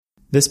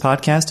This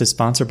podcast is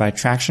sponsored by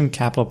Traction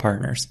Capital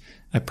Partners,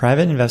 a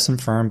private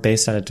investment firm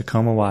based out of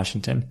Tacoma,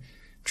 Washington.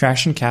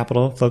 Traction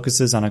Capital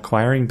focuses on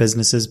acquiring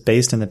businesses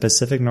based in the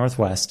Pacific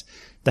Northwest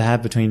that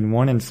have between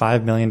 $1 and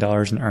 $5 million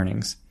in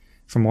earnings.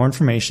 For more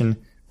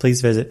information, please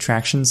visit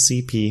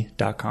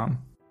tractioncp.com.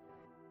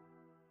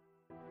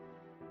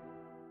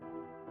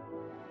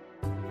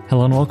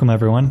 Hello and welcome,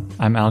 everyone.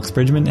 I'm Alex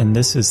Bridgman, and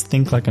this is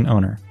Think Like an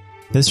Owner.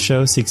 This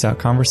show seeks out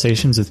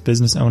conversations with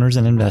business owners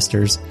and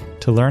investors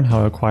to learn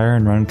how to acquire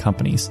and run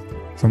companies.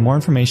 For more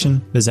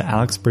information, visit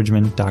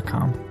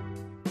alexbridgman.com.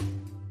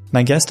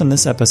 My guest on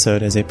this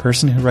episode is a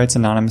person who writes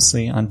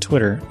anonymously on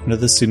Twitter under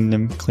the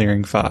pseudonym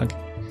Clearing Fog.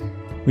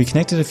 We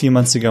connected a few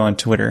months ago on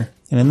Twitter,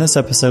 and in this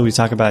episode we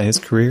talk about his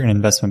career in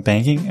investment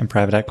banking and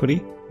private equity,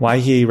 why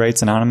he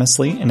writes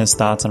anonymously and his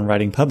thoughts on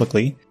writing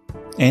publicly,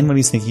 and what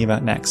he's thinking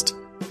about next.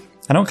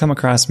 I don't come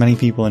across many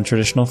people in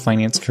traditional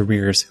finance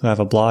careers who have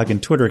a blog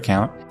and Twitter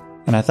account,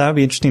 and I thought it would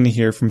be interesting to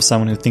hear from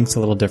someone who thinks a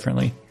little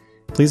differently.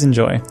 Please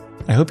enjoy.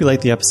 I hope you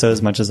liked the episode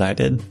as much as I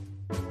did.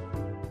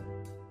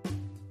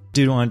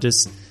 Do you want to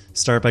just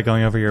start by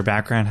going over your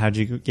background? How'd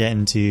you get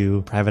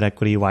into private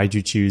equity? Why'd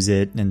you choose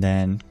it? And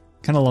then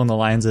kind of along the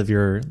lines of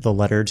the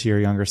letter to your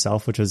younger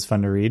self, which was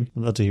fun to read.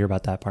 I'd love to hear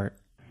about that part.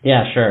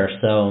 Yeah, sure.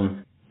 So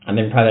I'm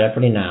in private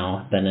equity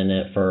now. Been in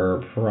it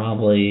for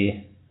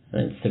probably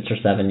 6 or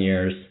 7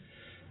 years.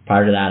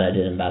 Prior to that, I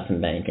did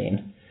investment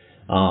banking.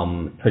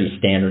 Pretty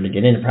standard to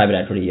get into private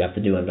equity, you have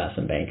to do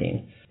investment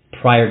banking.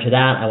 Prior to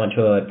that, I went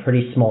to a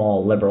pretty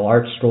small liberal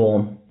arts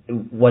school.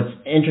 What's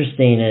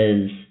interesting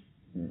is,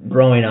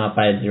 growing up,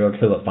 I had zero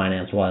clue what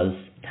finance was.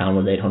 Town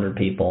was 800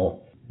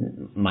 people.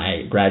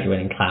 My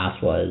graduating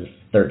class was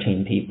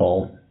 13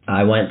 people.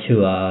 I went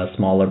to a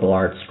small liberal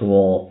arts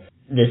school.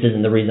 This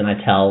isn't the reason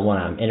I tell when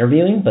I'm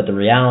interviewing, but the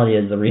reality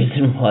is the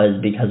reason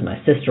was because my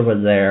sister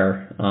was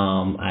there.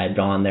 I had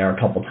gone there a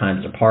couple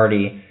times to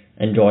party,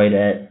 enjoyed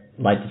it,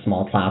 liked the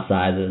small class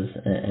sizes,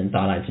 and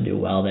thought I could do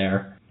well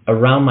there.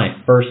 Around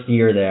my first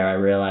year there, I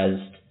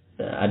realized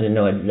I didn't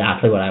know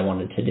exactly what I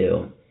wanted to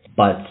do,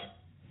 but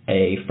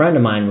a friend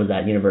of mine was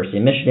at University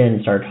of Michigan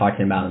and started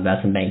talking about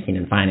investment banking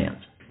and finance.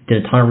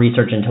 Did a ton of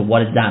research into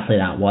what exactly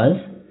that was.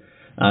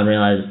 I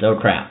realized, oh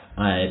crap,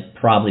 I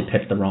probably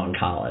picked the wrong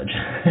college.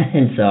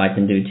 And so I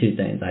can do two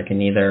things. I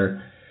can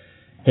either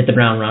hit the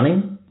ground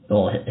running,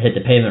 hit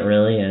the pavement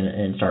really,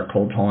 and start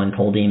cold calling,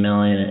 cold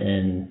emailing,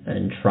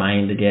 and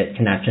trying to get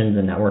connections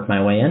and network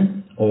my way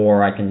in,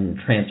 or I can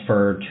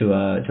transfer to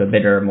a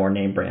bigger, more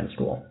name brand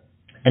school.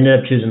 Ended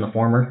up choosing the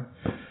former.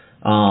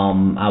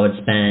 I would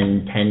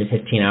spend 10 to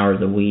 15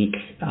 hours a week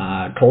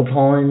cold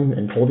calling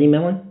and cold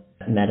emailing.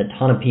 Met a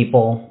ton of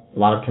people, a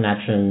lot of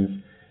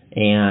connections,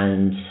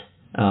 and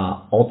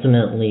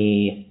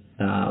ultimately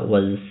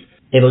was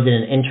able to do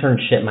an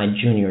internship my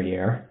junior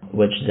year,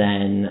 which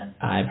then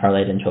I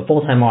parlayed into a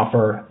full-time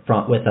offer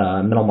with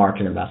a middle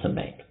market investment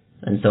bank.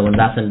 And so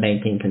investment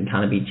banking can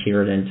kind of be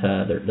tiered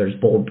into, there's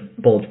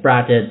bulge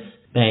brackets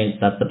banks,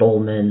 that's the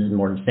Goldmans,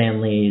 Morgan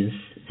Stanleys,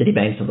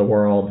 Citibanks of the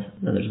world.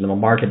 Then there's middle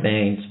market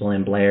banks,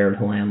 William Blair,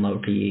 Houlihan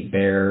Lokey,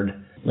 Baird,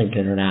 Lincoln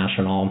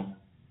International.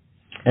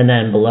 And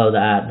then below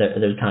that,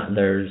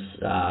 there's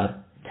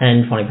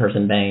 10, 20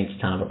 person banks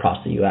kind of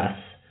across the U.S.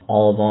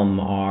 All of them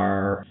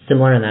are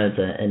similar in that it's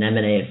an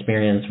M&A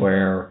experience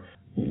where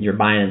you're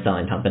buying and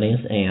selling companies,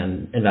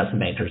 and investment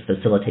bankers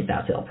facilitate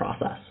that sale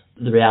process.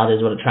 The reality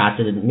is what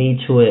attracted me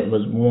to it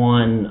was,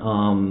 one,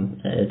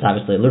 it's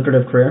obviously a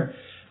lucrative career.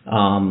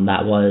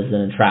 That was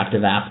an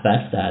attractive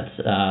aspect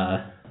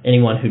that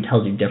anyone who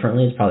tells you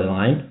differently is probably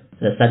lying.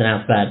 The second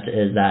aspect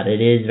is that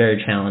it is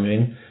very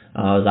challenging. It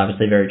was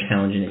obviously very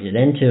challenging to get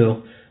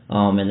into.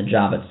 And the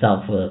job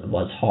itself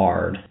was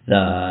hard.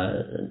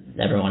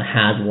 Everyone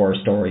has war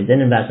stories.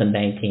 In investment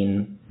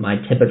banking, my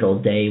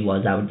typical day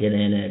was I would get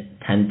in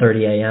at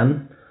 10:30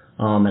 a.m.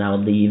 And I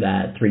would leave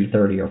at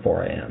 3:30 or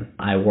 4 a.m.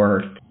 I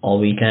worked all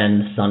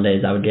weekend.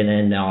 Sundays I would get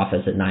in the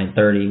office at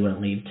 9:30,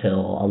 wouldn't leave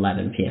till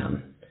 11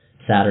 p.m.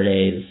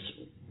 Saturdays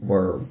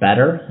were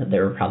better. They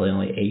were probably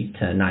only 8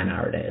 to 9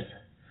 hour days.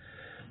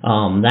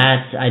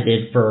 That I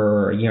did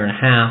for a year and a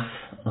half.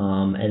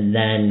 And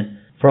then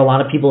for a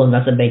lot of people,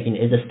 investment banking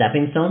is a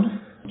stepping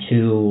stone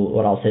to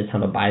what I'll say is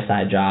kind of a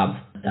buy-side job,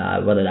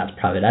 whether that's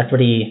private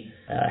equity,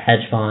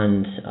 hedge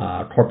fund,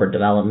 corporate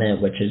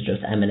development, which is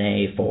just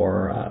M&A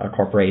for a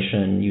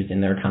corporation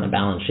using their kind of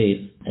balance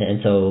sheet. And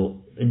so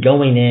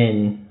going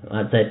in,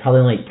 I'd say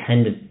probably only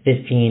 10 to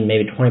 15,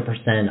 maybe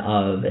 20%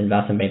 of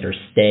investment bankers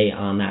stay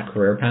on that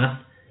career path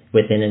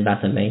within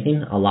investment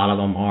banking. A lot of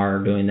them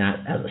are doing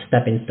that as a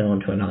stepping stone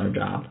to another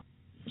job.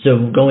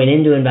 So going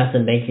into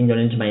investment banking, going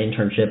into my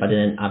internship, I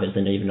didn't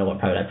obviously even know what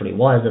private equity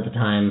was at the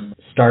time.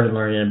 Started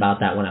learning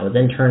about that when I was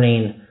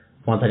interning.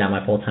 Once I got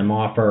my full-time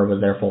offer, was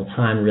there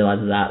full-time,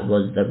 realized that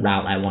was the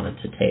route I wanted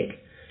to take.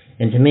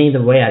 And to me,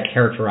 the way I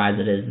characterize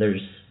it is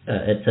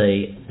it's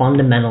a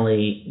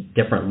fundamentally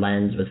different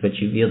lens with which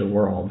you view the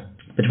world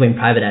between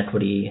private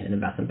equity and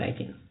investment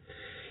banking.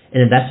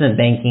 In investment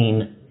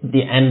banking,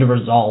 the end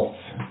result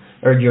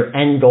or your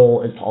end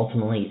goal is to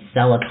ultimately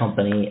sell a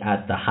company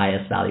at the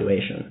highest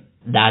valuation.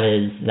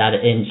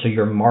 and so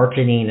you're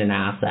marketing an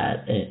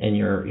asset, and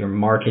you're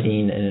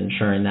marketing and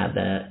ensuring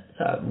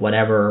that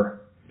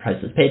whatever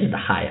price is paid is the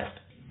highest.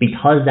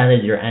 Because that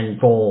is your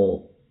end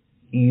goal,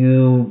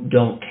 you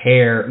don't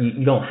care,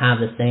 you don't have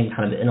the same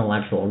kind of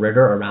intellectual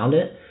rigor around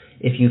it.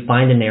 If you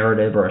find a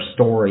narrative or a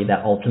story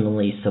that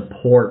ultimately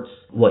supports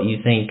what you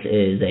think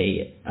is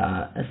a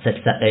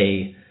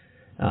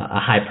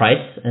high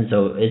price, and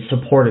so it's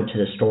supportive to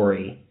the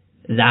story,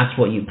 that's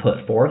what you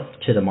put forth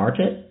to the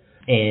market.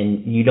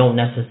 And you don't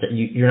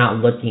you're not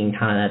looking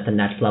kind of at the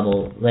next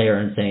level layer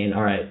and saying,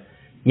 all right,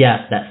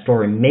 yes, that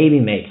story maybe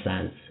makes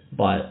sense,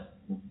 but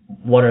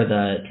what are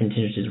the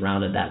contingencies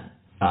around it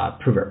that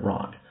prove it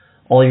wrong?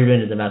 All you're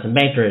doing as an investment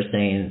banker is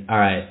saying, all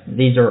right,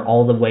 these are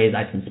all the ways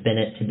I can spin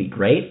it to be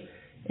great,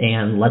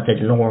 and let's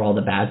ignore all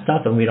the bad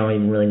stuff, and we don't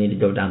even really need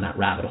to go down that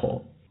rabbit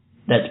hole.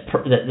 That's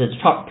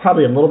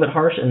probably a little bit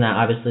harsh in that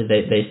obviously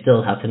they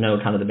still have to know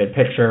kind of the big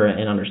picture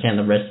and understand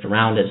the risks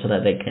around it so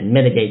that they can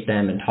mitigate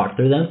them and talk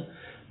through them.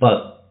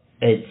 But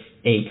it's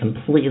a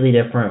completely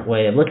different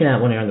way of looking at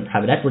it when you're on the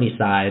private equity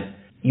side.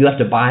 You have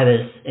to buy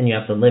this and you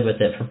have to live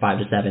with it for 5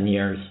 to 7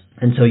 years.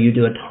 And so you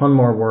do a ton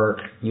more work.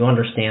 You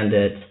understand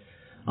it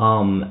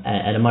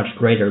at a much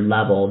greater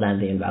level than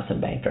the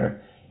investment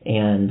banker.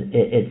 And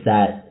it's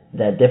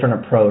that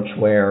different approach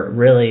where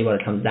really what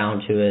it comes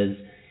down to is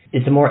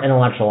it's a more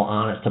intellectual,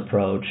 honest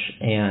approach.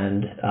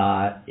 And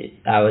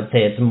I would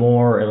say it's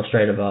more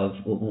illustrative of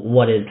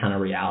what is kind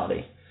of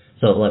reality.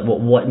 So like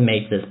what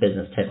makes this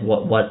business tick?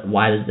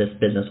 Why does this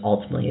business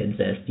ultimately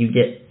exist? You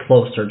get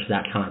closer to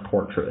that kind of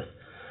core truth.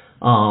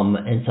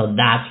 And so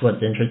that's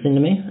what's interesting to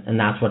me, and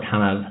that's what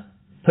kind of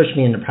pushed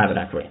me into private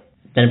equity.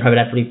 Been in private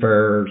equity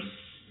for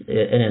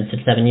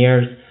 6-7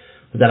 years.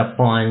 Was at a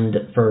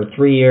fund for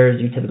 3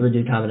 years. You typically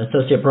do kind of an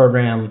associate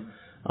program,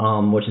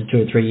 which is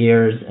 2 or 3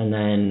 years, and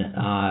then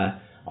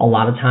a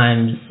lot of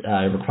times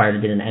required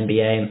to get an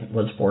MBA.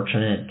 Was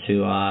fortunate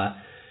to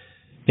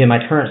be in my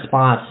current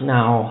spot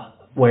now,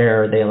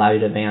 where they allow you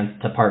to advance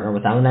to partner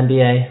without an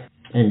MBA.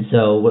 And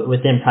so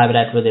within private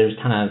equity, there's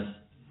kind of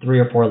 3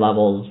 or 4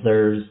 levels.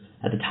 There's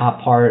at the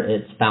top part,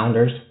 it's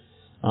founders.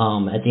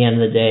 At the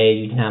end of the day,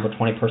 you can have a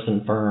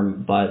 20-person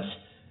firm, but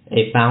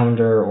a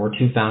founder or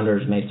 2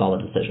 founders makes all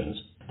the decisions.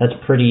 That's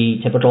pretty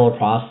typical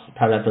across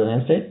private equity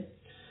landscape.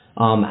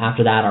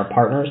 After that are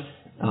partners,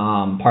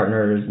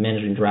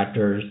 managing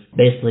directors,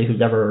 basically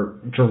who's ever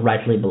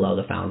directly below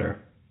the founder.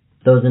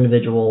 Those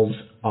individuals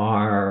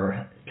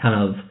are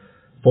kind of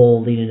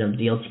full leading of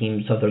deal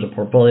teams. So if there's a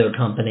portfolio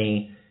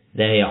company,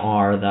 they're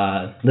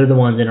the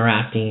ones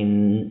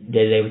interacting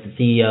day to day with the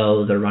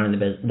CEO. They're running the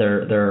business.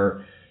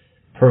 They're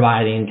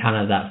providing kind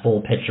of that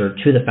full picture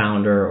to the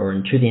founder or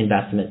to the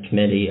investment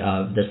committee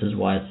of this is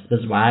why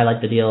I like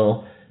the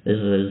deal. This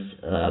is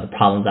the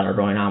problems that are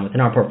going on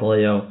within our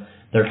portfolio.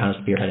 They're kind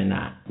of spearheading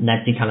that.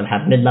 Next, you kind of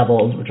have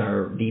mid-levels, which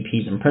are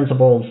VPs and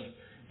principals.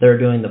 They're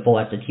doing the full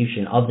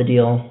execution of the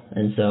deal.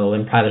 And so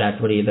in private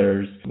equity,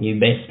 you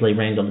basically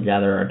wrangle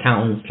together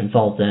accountants,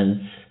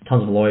 consultants,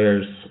 tons of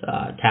lawyers,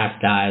 tax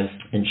guys,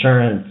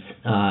 insurance.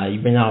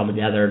 You bring that all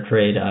together,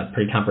 create a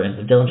pretty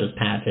comprehensive diligence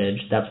package.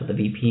 That's what the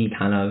VP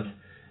kind of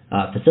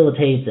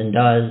facilitates and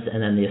does.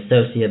 And then the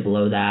associate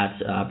below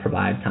that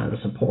provides kind of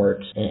the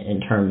support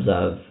in terms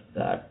of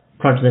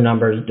crunching the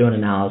numbers, doing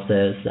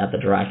analysis at the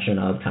direction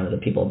of kind of the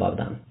people above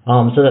them.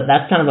 So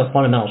that's kind of a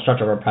fundamental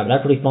structure of a private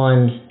equity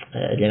fund.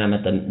 Again, I'm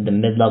at the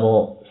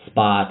mid-level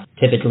spot.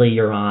 Typically,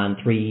 you're on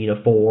 2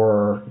 to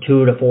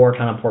 4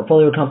 kind of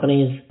portfolio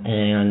companies.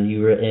 And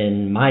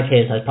in my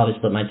case, I probably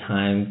split my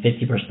time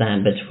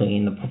 50%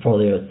 between the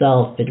portfolio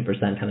itself,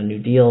 50% kind of new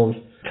deals.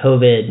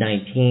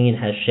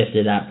 COVID-19 has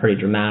shifted that pretty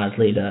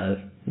dramatically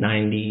to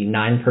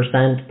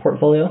 99%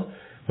 portfolio,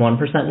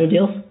 1% new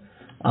deals.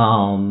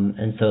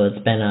 And so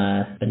it's been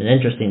an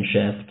interesting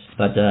shift,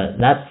 but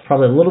that's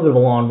probably a little bit of a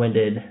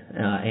long-winded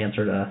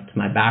answer to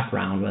my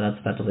background, but that's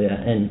effectively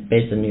and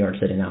based in New York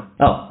City now.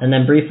 Oh, and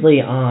then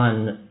briefly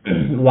on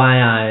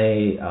why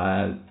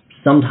I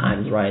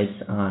sometimes write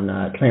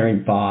on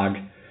Clearing Fog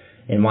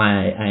and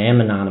why I am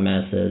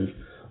anonymous is,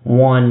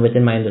 one,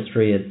 within my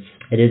industry,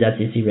 it is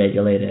SEC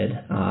regulated.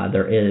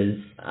 There is,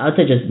 I would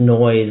say, just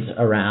noise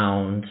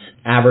around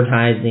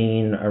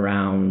advertising,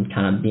 around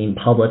kind of being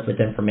public with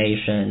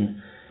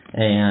information.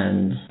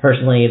 And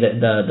personally,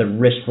 the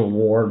risk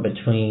reward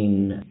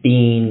between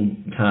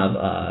being kind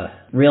of a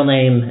real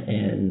name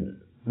and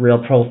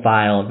real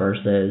profile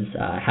versus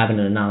having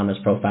an anonymous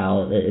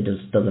profile, it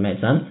just doesn't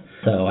make sense.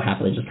 So I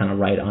happily just kind of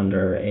write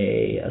under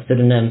a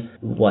pseudonym.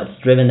 What's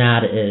driven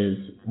that is,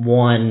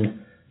 one,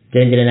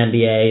 didn't get an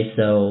MBA,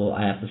 so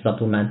I have to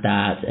supplement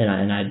that,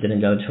 and I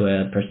didn't go to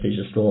a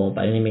prestigious school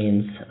by any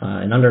means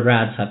in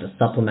undergrad, so I have to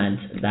supplement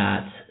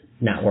that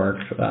network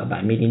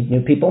by meeting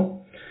new people.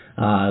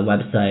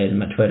 Website and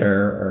my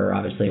Twitter are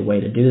obviously a way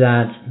to do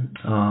that,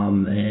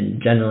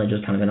 and generally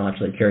just kind of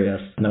intellectually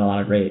curious. I met a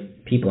lot of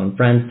great people and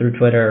friends through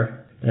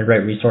Twitter, a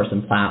great resource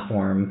and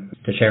platform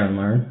to share and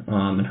learn,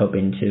 and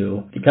hoping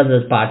to, because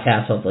of this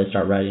podcast, hopefully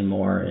start writing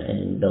more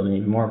and building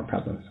even more of a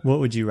presence. What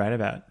would you write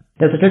about?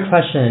 That's a good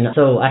question.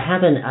 So I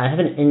have an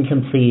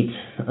incomplete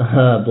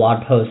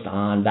blog post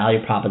on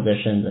value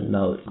propositions and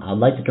moats. I'd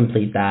like to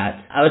complete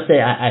that. I would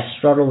say I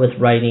struggle with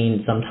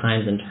writing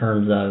sometimes in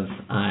terms of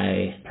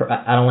I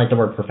don't like the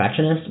word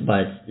perfectionist,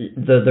 but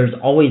there's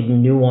always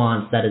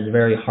nuance that is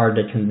very hard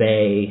to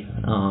convey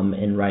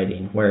in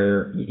writing,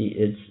 where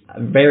it's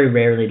very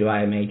rarely do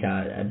I make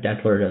a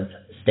declarative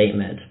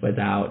statement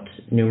without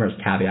numerous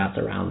caveats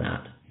around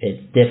that.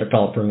 It's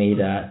difficult for me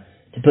to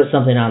put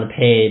something on the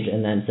page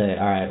and then say,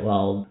 all right,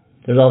 well,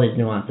 there's all these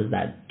nuances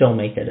that don't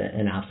make it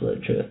an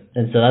absolute truth.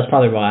 And so that's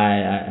probably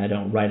why I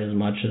don't write as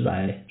much as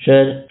I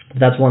should.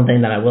 That's one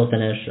thing that I will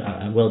finish.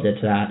 I will get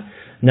to that.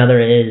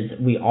 Another is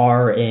we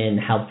are in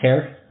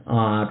healthcare,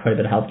 quite a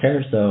bit of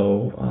healthcare.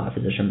 So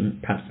physician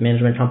practice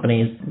management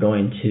companies.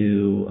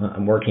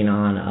 I'm working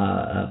on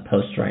a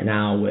post right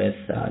now with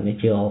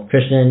Nikhil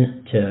Krishnan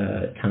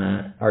to kind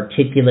of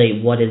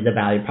articulate what is the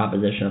value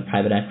proposition of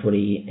private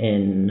equity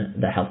in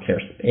the healthcare,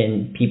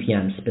 in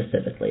PPM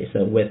specifically.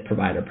 So with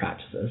provider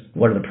practices,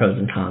 what are the pros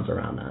and cons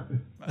around that?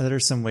 Are there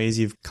some ways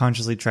you've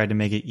consciously tried to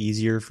make it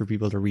easier for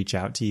people to reach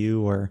out to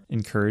you or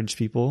encourage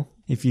people?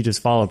 If you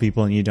just follow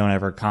people and you don't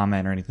ever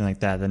comment or anything like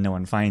that, then no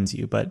one finds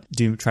you. But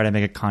do you try to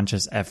make a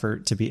conscious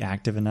effort to be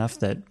active enough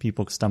that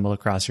people stumble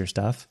across your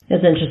stuff?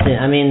 It's interesting.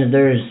 I mean,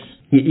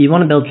 you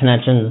want to build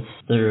connections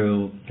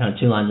through kind of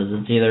two lenses.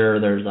 It's either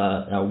there's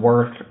a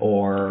work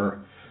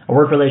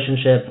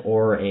relationship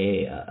or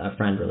a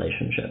friend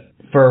relationship.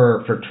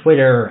 For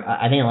Twitter,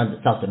 I think it lends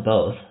itself to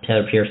both.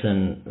 Taylor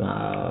Pearson,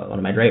 one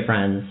of my great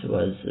friends,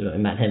 I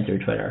met him through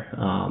Twitter.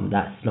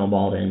 That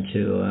snowballed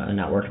into a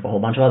network of a whole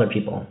bunch of other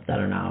people that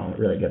are now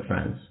really good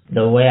friends.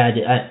 The way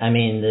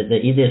the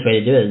easiest way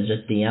to do it is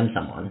just DM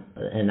someone,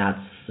 and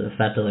that's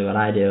effectively what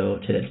I do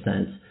to the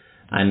extent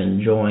I'm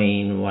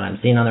enjoying what I'm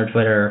seeing on their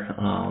Twitter.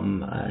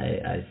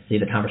 I see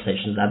the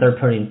conversations that they're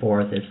putting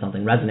forth. If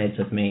something resonates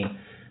with me,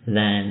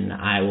 then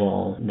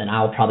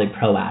I'll probably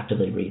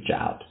proactively reach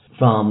out.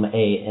 From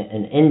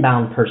an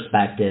inbound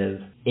perspective,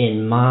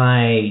 in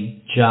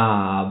my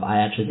job,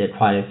 I actually did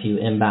quite a few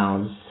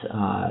inbounds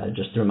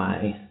just through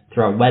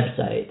our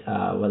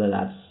website, whether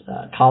that's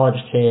college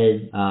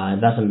kids,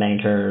 investment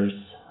bankers,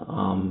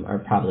 are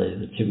probably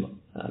the two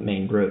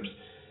main groups.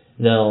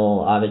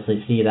 They'll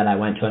obviously see that I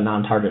went to a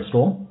non-target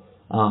school.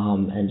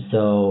 And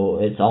so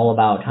it's all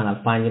about kind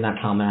of finding that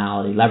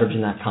commonality,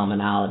 leveraging that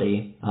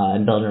commonality,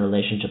 and building a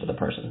relationship with the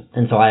person.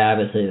 And so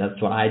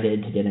that's what I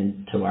did to get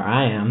into where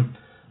I am.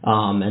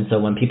 And so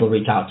when people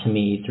reach out to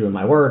me through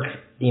my work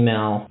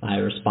email, I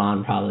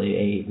respond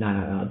probably 9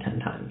 out of 10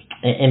 times.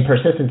 And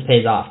persistence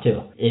pays off too.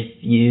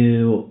 If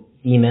you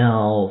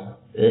email,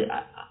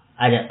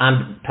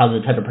 I'm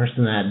probably the type of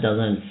person that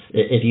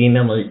if you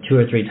email me 2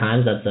 or 3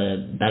 times, that's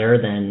better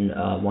than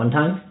one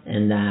time.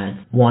 And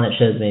that, one, it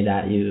shows me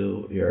that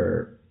you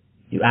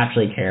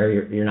actually care.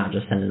 You're not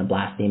just sending a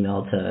blast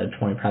email to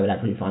 20 private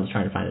equity funds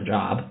trying to find a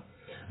job.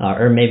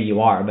 Or maybe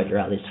you are, but you're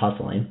at least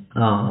hustling.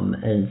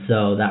 And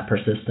so that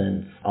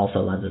persistence also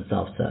lends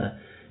itself to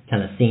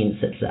kind of seeing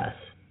success.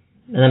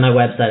 And then my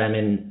website,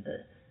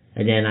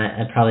 again,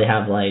 I probably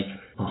have like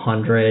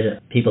 100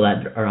 people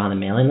that are on the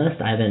mailing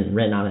list. I haven't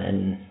written on it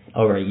in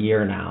over a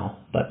year now,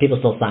 but people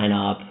still sign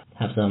up,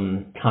 have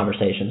some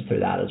conversations through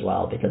that as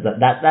well, because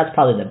that's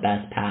probably the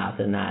best path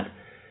in that.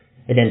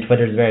 Again,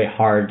 Twitter is very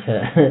hard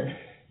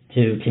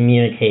to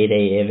communicate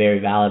a very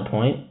valid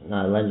point.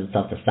 It lends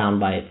itself to sound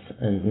bites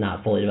and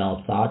not fully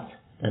developed thoughts.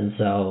 And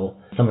so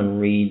someone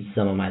reads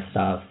some of my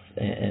stuff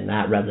and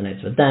that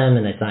resonates with them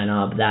and they sign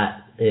up.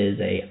 That is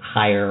a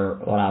higher,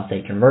 what I'll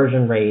say,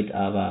 conversion rate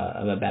of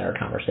a better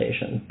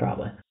conversation,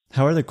 probably.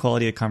 How are the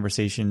quality of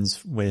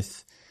conversations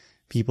with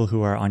people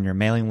who are on your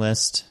mailing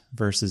list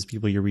versus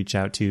people you reach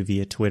out to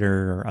via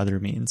Twitter or other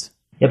means?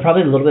 Yeah,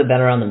 probably a little bit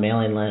better on the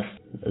mailing list.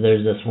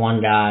 There's this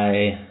one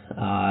guy,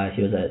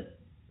 he was at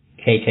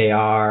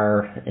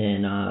KKR,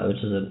 which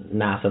is a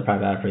massive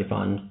private equity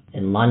fund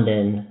in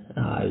London.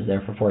 He was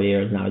there for 4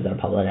 years. Now he's at a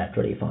public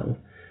equity fund.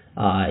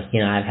 He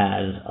and I have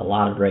had a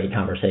lot of great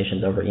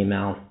conversations over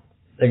email.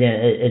 Again,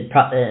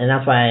 and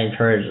that's why I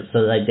encourage. So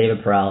like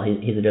David Perel,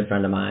 he's a good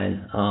friend of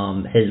mine.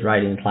 His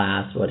writing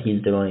class, what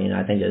he's doing,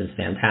 I think is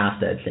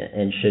fantastic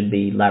and should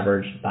be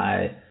leveraged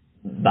by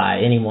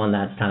anyone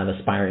that's kind of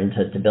aspiring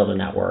to build a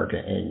network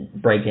and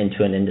break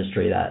into an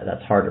industry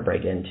that's hard to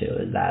break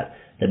into. Is that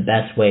the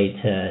best way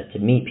to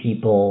meet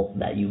people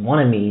that you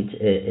want to meet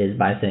is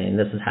by saying,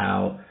 this is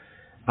how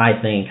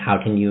I think, how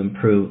can you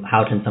improve?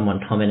 How can someone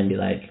come in and be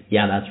like,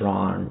 yeah, that's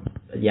wrong.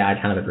 Yeah, I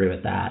kind of agree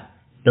with that.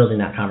 Building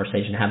that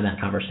conversation, having that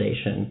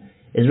conversation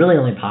is really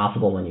only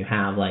possible when you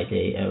have like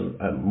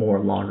a more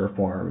longer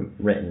form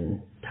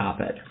written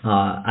topic.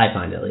 I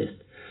find at least.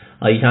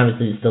 You can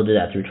obviously still do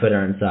that through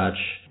Twitter and such.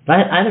 But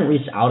I haven't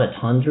reached out a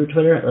ton through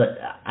Twitter.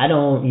 I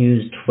don't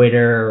use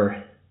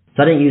Twitter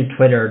So I didn't use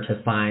Twitter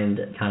to find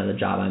kind of the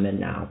job I'm in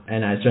now,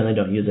 and I certainly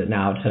don't use it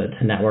now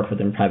to network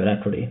within private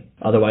equity.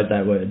 Otherwise,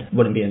 I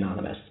wouldn't be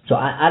anonymous. So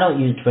I don't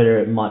use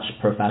Twitter much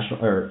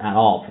at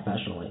all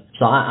professionally.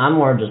 So I'm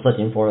more just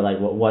looking for like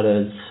what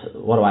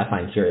do I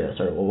find curious,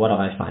 or what do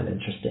I find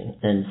interesting,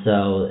 and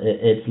so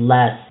it's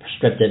less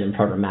scripted and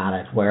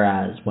programmatic.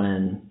 Whereas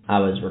when I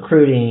was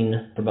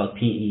recruiting for both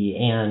PE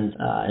and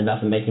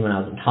investment banking when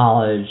I was in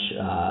college,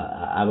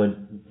 I would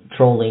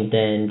troll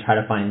LinkedIn, try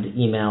to find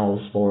emails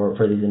for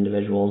these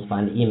individuals,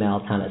 find the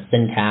email kind of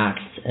syntax,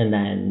 and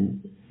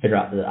then figure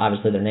out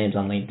obviously their names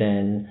on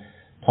LinkedIn,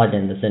 plug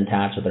in the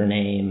syntax with their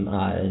name,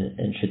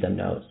 and shoot them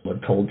notes.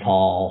 Would cold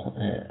call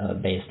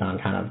based on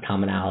kind of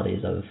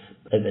commonalities of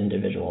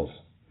individuals.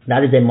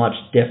 That is a much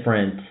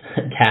different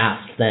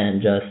task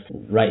than just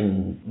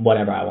writing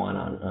whatever I want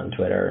on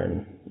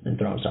Twitter and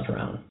throwing stuff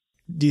around.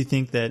 Do you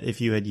think that if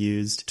you had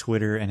used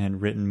Twitter and had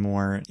written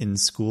more in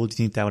school, do you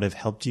think that would have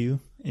helped you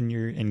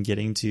in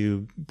getting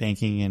to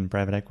banking and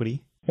private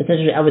equity? It's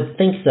interesting. I would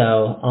think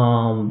so,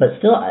 but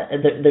still,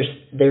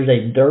 there's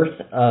a dearth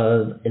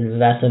of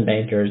investment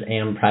bankers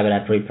and private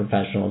equity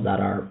professionals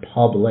that are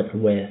public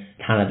with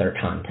kind of their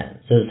content.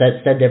 So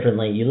said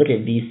differently, you look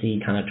at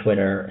VC kind of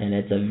Twitter, and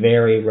it's a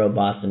very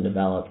robust and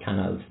developed kind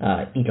of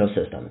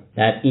ecosystem.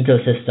 That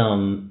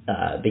ecosystem,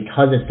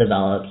 because it's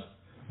developed,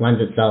 lends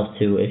itself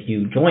to, if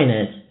you join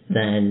it,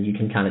 then you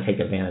can kind of take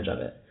advantage of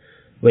it.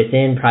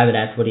 Within private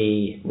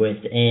equity,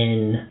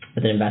 within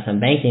investment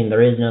banking,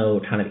 there is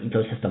no kind of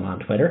ecosystem on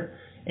Twitter,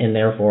 and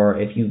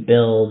therefore, if you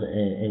build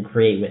and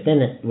create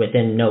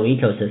within no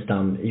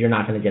ecosystem, you're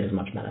not going to get as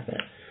much benefit.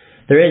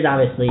 There is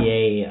obviously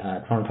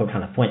a quote unquote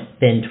kind of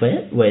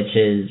FinTwit, which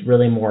is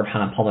really more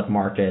kind of public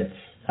markets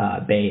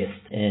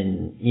based,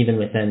 and even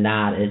within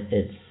that,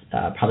 it's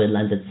probably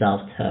lends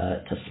itself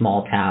to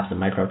small caps and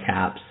micro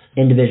caps,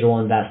 individual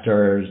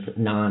investors,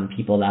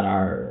 non-people that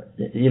are,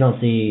 you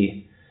don't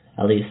see,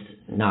 at least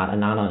not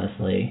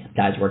anonymously,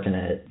 guys working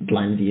at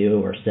Glenview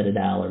or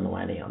Citadel or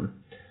Millennium.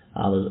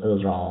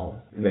 Those are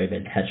all very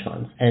big hedge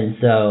funds. And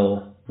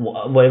so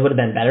it would have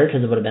been better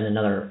because it would have been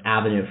another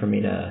avenue for me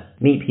to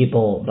meet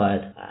people,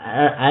 but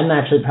I'm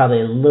actually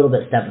probably a little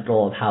bit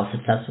skeptical of how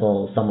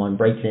successful someone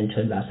breaks into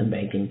investment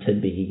banking to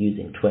be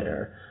using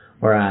Twitter.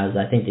 Whereas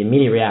I think the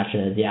immediate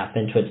reaction is, yeah,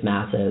 FinTwit's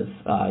massive.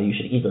 You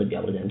should easily be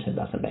able to get into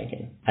investment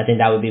banking. I think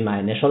that would be my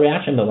initial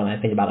reaction, but when I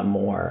think about it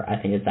more,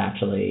 I think it's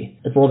a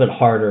little bit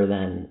harder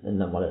than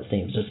what it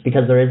seems, just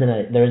because there isn't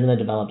a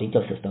developed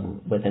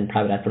ecosystem within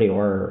private equity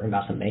or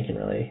investment banking,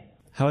 really.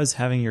 How is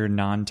having your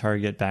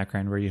non-target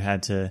background, where you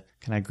had to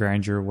kind of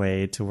grind your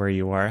way to where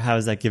you are, how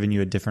has that given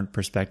you a different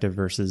perspective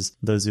versus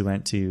those who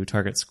went to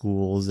target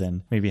schools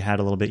and maybe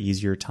had a little bit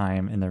easier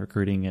time in the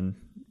recruiting and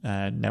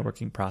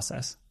networking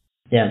process?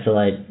 Yeah, so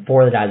like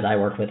 4 of the guys I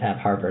work with have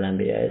Harvard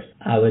MBAs.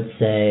 I would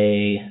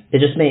say it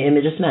just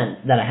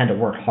meant that I had to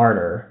work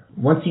harder.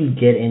 Once you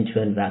get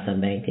into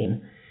investment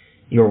banking,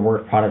 your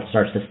work product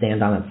starts to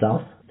stand on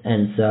itself.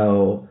 And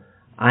so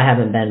I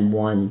haven't been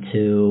one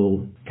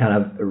to kind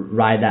of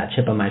ride that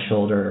chip on my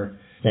shoulder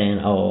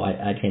saying, oh,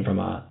 I came from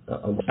a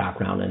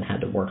background and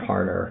had to work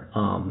harder.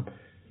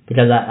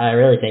 Because I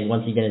really think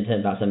once you get into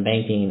investment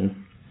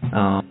banking,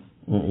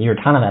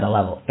 you're kind of at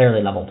a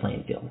fairly level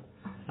playing field.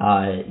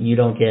 You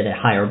don't get a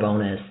higher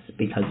bonus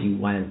because you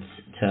went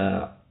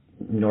to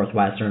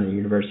Northwestern or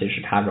University of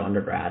Chicago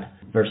undergrad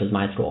versus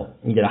my school.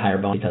 You get a higher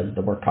bonus because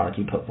the work product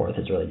you put forth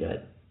is really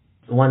good.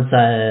 Once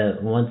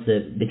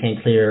it became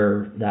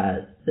clear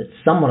that it's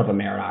somewhat of a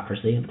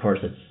meritocracy, of course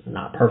it's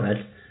not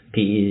perfect,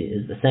 PE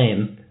is the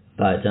same,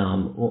 but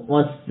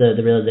once the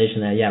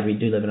realization that, yeah, we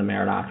do live in a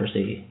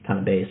meritocracy kind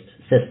of based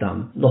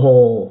system, the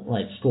whole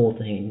like school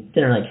thing,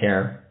 didn't really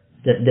care.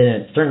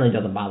 Certainly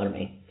doesn't bother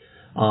me.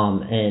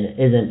 And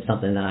isn't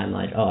something that I'm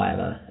like, oh, I have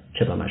a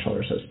chip on my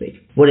shoulder, so to speak.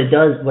 What it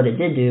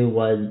did do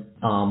was,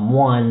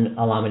 one,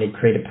 allow me to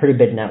create a pretty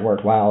big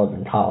network while I was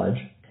in college.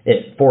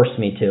 It forced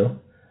me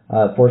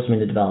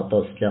to develop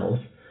those skills.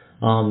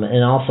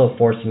 And also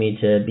forced me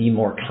to be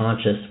more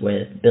conscious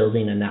with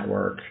building a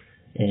network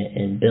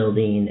and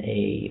building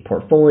a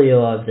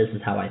portfolio of this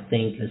is how I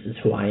think, this is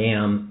who I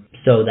am,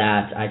 so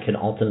that I could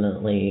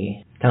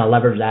ultimately kind of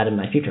leverage that in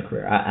my future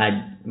career.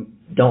 I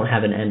don't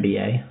have an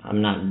MBA.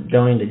 I'm not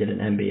going to get an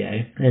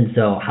MBA. And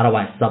so how do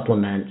I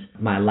supplement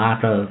my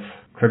lack of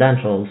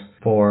credentials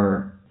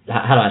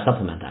how do I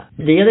supplement that?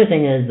 The other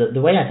thing is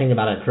the way I think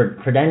about it,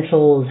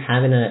 credentials,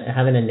 having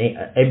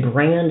a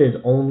brand is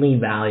only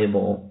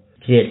valuable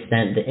to the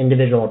extent the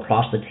individual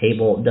across the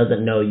table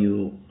doesn't know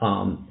you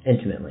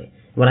intimately.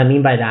 What I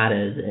mean by that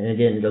is, and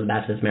again, it goes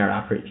back to this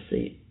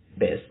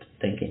meritocracy-based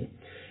thinking,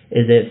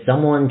 is if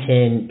someone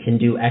can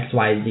do X,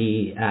 Y,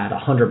 Z at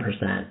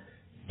 100%,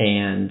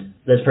 and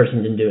this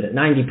person can do it at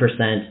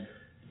 90%,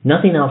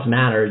 nothing else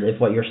matters if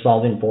what you're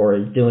solving for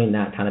is doing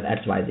that kind of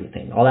X, Y, Z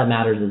thing. All that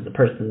matters is the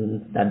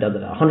person that does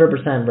it at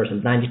 100%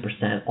 versus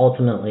 90%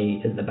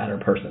 ultimately is the better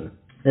person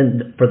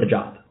for the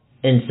job.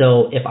 And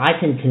so if I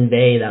can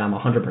convey that I'm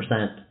 100%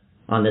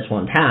 on this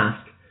one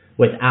task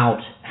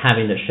without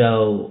having to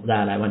show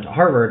that I went to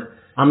Harvard,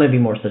 I'm going to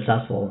be more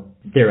successful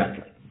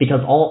theoretically.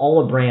 Because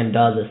all a brand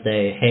does is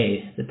say,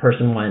 hey, the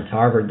person went to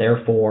Harvard,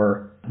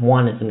 therefore,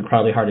 one, it's an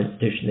incredibly hard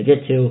institution to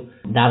get to.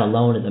 That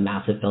alone is a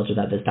massive filter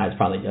that this guy's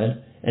probably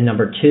good. And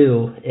number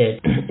two,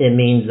 it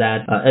means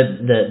that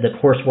the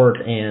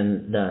coursework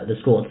and the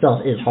school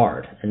itself is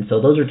hard. And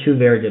so those are two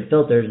very good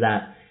filters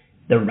that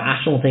the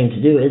rational thing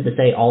to do is to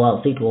say all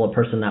else equal, a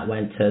person that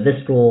went to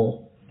this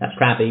school, that's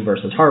crappy,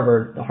 versus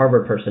Harvard, the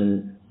Harvard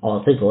person, all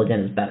else equal,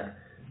 again, is better.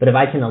 But if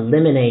I can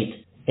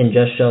eliminate and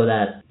just show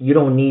that you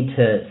don't need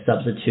to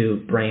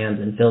substitute brands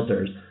and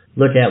filters,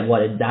 look at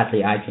what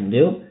exactly I can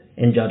do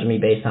and judge me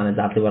based on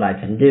exactly what I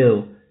can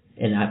do.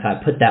 And if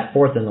I put that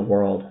forth in the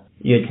world,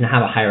 you can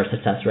have a higher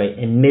success rate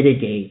and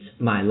mitigate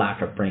my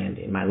lack of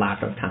branding, my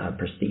lack of kind of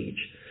prestige.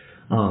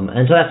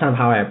 And so that's kind of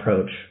how I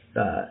approach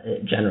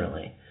it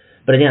generally.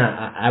 But again,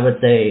 I would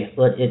say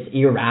it's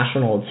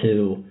irrational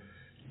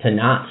to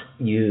not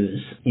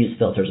use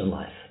filters in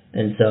life.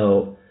 And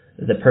so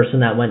the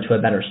person that went to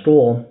a better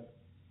school,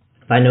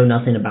 if I know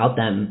nothing about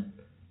them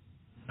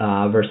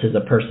versus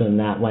a person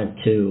that went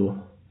to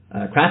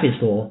a crappy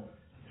school,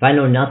 if I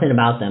know nothing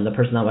about them, the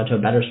person that went to a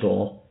better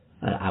school,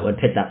 I would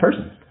pick that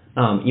person,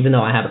 even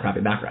though I have a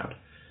crappy background.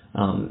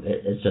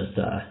 It's just,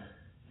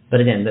 but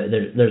again,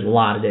 there's a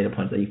lot of data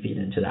points that you feed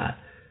into that.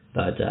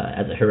 But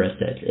as a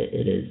heuristic,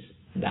 it is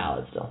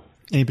valid still.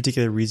 Any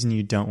particular reason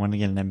you don't want to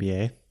get an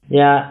MBA?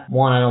 Yeah,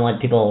 one, I don't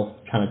like people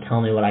trying to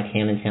tell me what I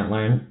can and can't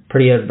learn.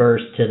 Pretty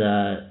adverse to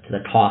the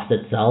cost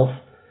itself.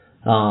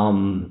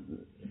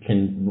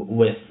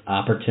 With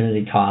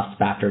opportunity costs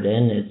factored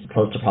in, it's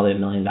close to probably $1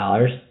 million.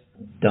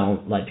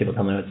 Don't like people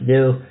telling me what to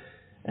do.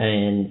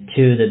 And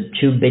two, the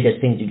two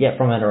biggest things you get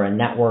from it are a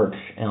network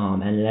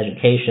and an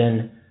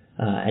education.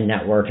 A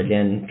network,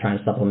 again, trying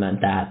to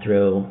supplement that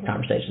through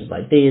conversations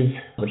like these,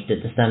 which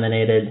get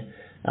disseminated.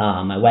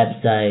 My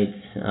website,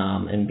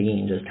 and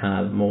being just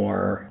kind of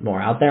more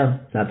out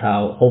there. That's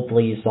how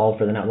hopefully you solve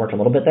for the network a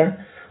little bit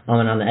there.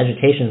 And on the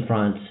education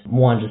front,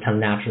 one, just kind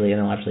of naturally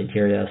intellectually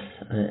curious,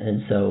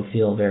 and so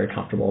feel very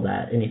comfortable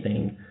that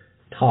anything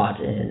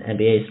taught in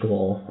MBA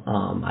school,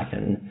 I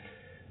can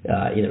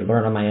either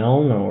learn on my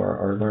own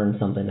or learn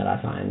something that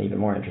I find even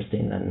more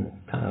interesting than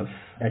kind of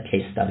a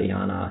case study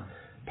on a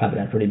private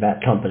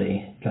equity-backed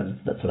company, because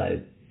that's what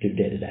I do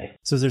day to day.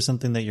 So is there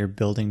something that you're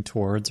building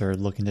towards or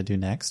looking to do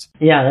next?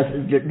 Yeah, that's a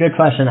good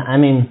question. I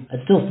mean,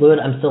 it's still fluid.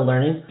 I'm still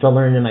learning. Still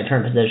learning in my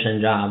current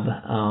position job.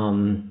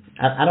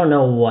 I don't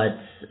know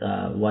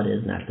what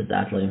is next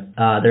exactly.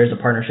 There is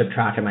a partnership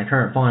track in my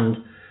current fund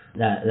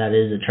that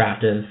is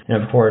attractive.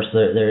 And of course,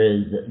 there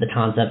is the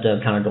concept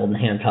of kind of golden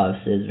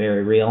handcuffs is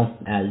very real.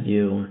 As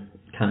you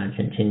kind of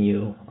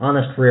continue on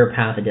this career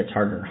path, it gets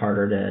harder and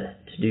harder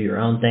to do your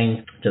own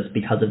thing just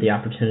because of the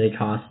opportunity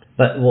cost.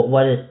 But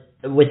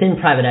within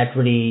private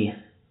equity,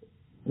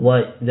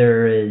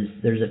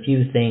 there's a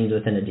few things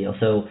within a deal.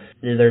 So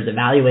there's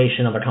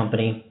evaluation of a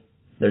company,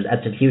 there's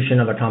execution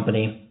of a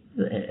company,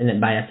 and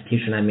by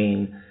execution I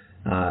mean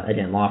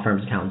again, law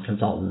firms, accountants,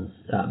 consultants,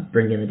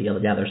 bringing the deal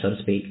together, so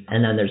to speak.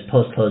 And then there's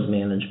post-close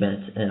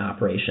management and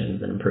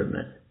operations and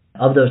improvement.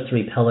 Of those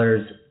three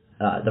pillars,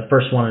 the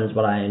first one is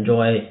what I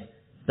enjoy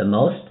the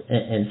most.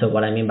 And so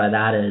what I mean by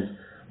that is,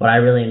 what I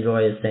really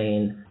enjoy is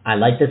saying, I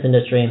like this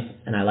industry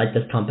and I like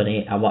this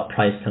company. At what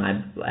price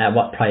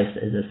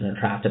is this an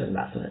attractive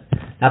investment?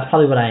 That's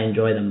probably what I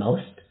enjoy the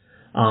most,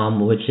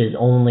 which is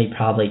only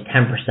probably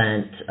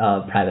 10%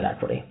 of private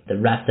equity. The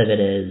rest of it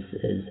is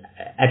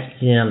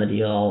executing on the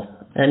deal,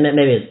 and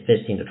maybe it's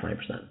 15 to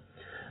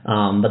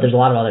 20%. But there's a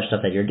lot of other stuff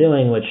that you're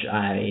doing, which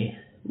I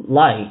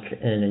like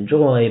and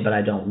enjoy, but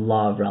I don't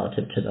love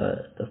relative to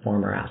the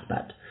former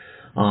aspect.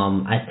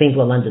 I think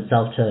what lends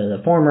itself to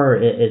the former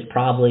is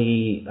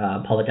probably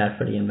public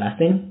equity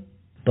investing.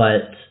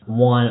 But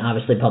one,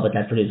 obviously public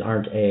equities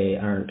or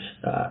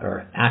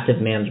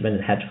active management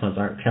and hedge funds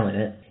aren't killing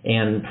it,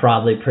 and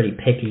probably pretty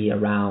picky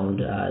around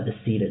the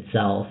seat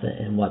itself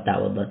and what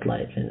that would look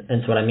like.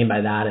 And so what I mean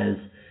by that is,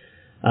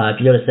 if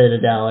you go to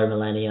Citadel or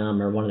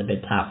Millennium or one of the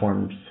big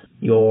platforms,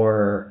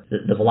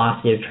 the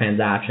velocity of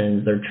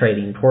transactions, they're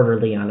trading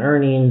quarterly on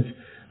earnings.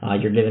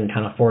 You're given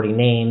kind of 40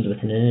 names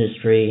within an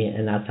industry,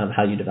 and that's kind of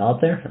how you develop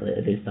there.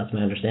 At least that's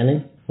my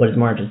understanding. What is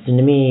more interesting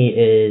to me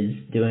is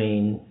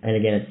doing, and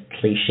again, it's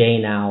cliche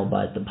now,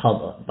 but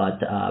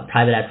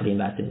private equity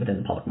investing within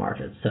the public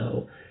market.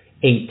 So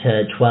 8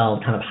 to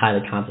 12 kind of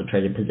highly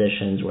concentrated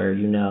positions where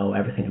you know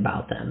everything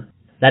about them.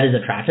 That is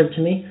attractive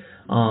to me,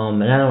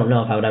 and I don't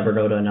know if I would ever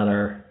go to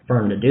another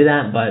firm to do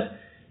that, but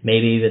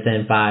maybe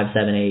within 5,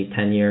 7, 8,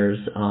 10 years,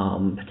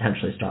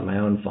 potentially start my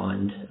own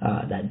fund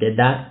that did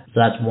that. So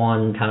that's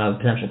one kind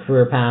of potential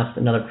career path.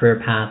 Another career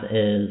path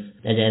is,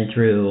 again,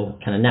 through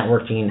kind of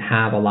networking,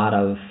 have a lot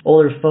of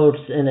older folks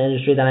in the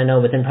industry that I know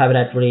within private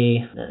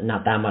equity,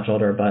 not that much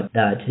older, but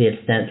to the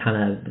extent kind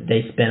of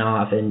they spin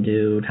off and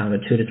do kind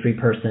of a 2 to 3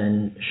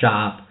 person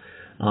shop,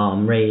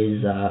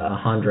 raise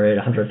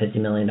 $150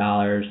 million.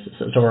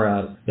 So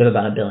we have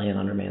about $1 billion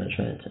under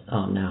management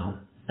now.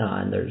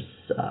 And there's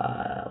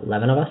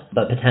 11 of us,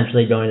 but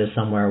potentially going to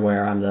somewhere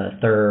where I'm the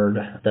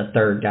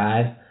third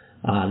guy,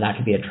 that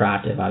could be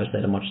attractive, obviously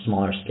at a much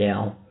smaller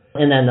scale.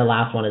 And then the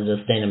last one is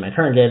just staying in my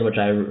current gig, which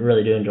I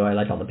really do enjoy. I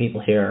like all the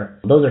people here.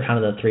 Those are kind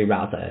of the three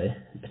routes I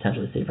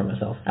potentially see for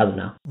myself as of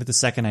now. With the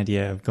second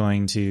idea of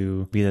going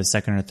to be the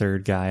second or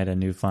third guy at a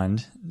new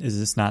fund, is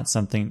this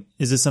something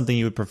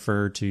you would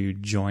prefer to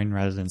join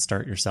rather than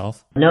start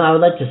yourself? No, I would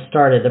like to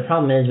start it. The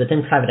problem is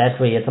within private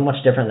equity, it's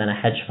much different than a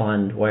hedge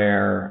fund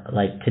where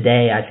like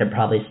today I could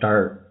probably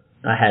start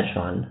a hedge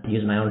fund,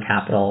 use my own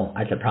capital.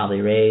 I could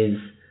probably raise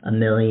 $1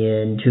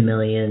 million, $2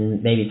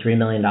 million, maybe $3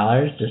 million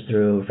just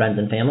through friends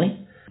and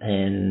family,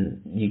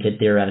 and you could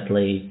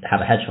theoretically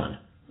have a hedge fund.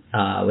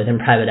 Within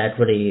private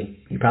equity,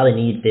 you probably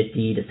need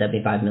 50 to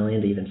 75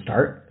 million to even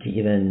start, to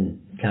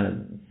even kind of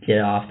get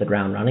off the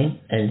ground running.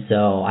 And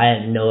so I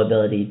have no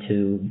ability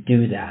to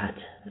do that.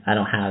 I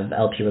don't have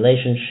LP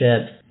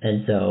relationships.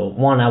 And so,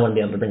 one, I wouldn't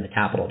be able to bring the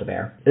capital to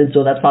bear. And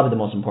so that's probably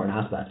the most important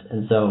aspect.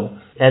 And so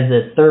as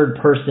the third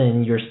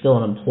person, you're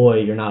still an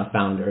employee, you're not a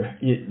founder.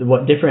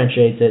 What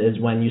differentiates it is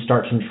when you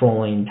start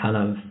controlling kind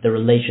of the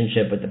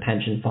relationship with the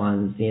pension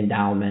funds, the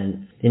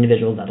endowment, the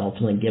individuals that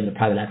ultimately give the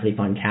private equity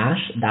fund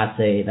cash. That's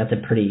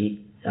a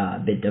pretty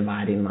big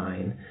dividing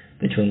line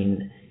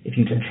between if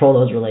you control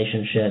those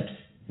relationships,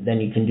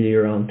 then you can do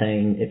your own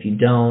thing. If you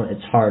don't,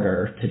 it's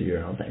harder to do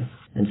your own thing.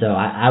 And so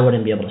I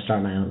wouldn't be able to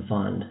start my own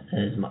fund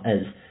as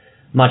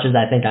much as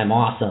I think I'm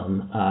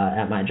awesome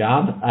at my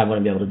job. I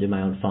wouldn't be able to do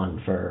my own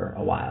fund for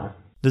a while.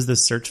 Does the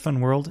search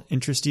fund world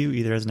interest you,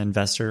 either as an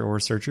investor or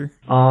a searcher?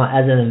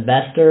 As an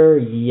investor,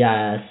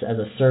 yes. As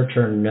a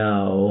searcher,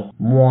 no.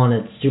 One,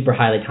 it's super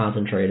highly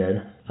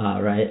concentrated,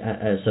 right?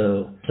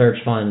 So search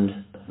fund,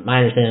 my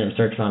understanding of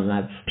search fund,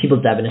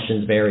 people's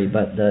definitions vary,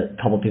 but the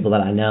couple of people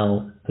that I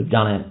know who've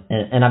done it,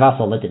 and I've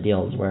also looked at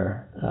deals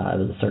where it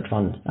was a search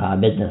fund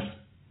business.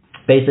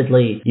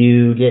 Basically,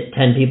 you get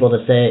 10 people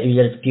to say, you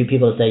get a few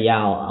people to say, yeah,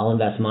 I'll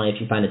invest money if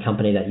you find a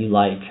company that you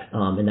like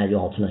and that you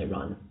ultimately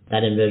run.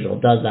 That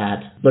individual does that,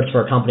 looks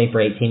for a company for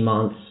 18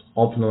 months,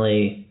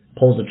 ultimately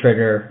pulls the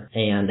trigger,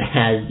 and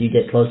as you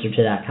get closer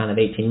to that kind of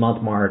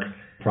 18-month mark,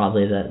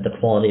 probably the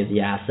quality of the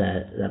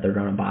asset that they're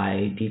going to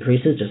buy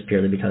decreases just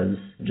purely because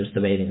just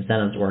the way the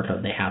incentives work,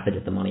 they have to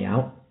get the money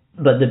out.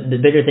 But the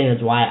bigger thing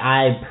is why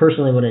I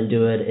personally wouldn't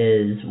do it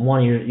is,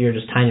 one, you're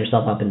just tying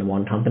yourself up into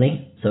one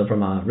company. So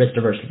from a risk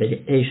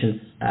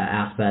diversification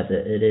aspect,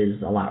 it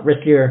is a lot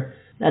riskier.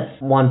 That's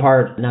one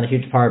part, not a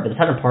huge part. But the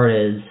second part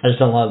is I just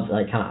don't love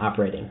kind of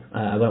operating.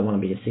 I wouldn't want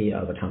to be a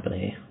CEO of a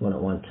company.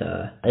 Wouldn't want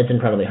to. It's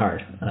incredibly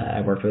hard.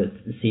 I work with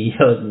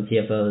CEOs and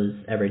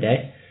CFOs every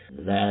day.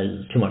 That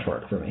is too much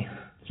work for me.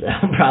 So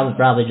I'm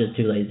probably just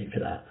too lazy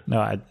for that. No,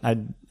 I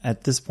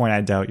at this point,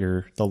 I doubt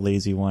you're the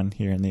lazy one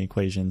here in the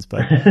equations,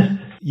 but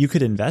you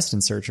could invest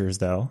in searchers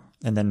though,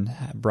 and then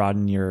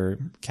broaden your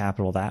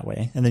capital that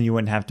way. And then you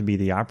wouldn't have to be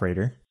the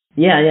operator.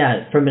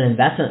 Yeah. From an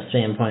investment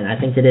standpoint, I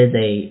think it is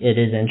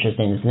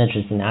interesting. It's an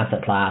interesting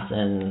asset class.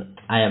 And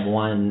I have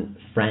one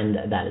friend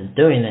that is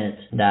doing it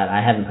that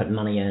I haven't put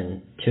money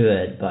into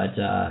it, but,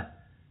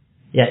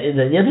 yeah,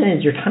 the other thing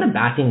is you're kind of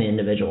backing the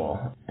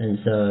individual. And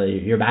so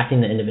you're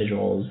backing the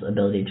individual's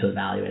ability to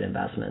evaluate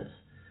investments,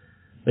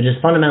 which is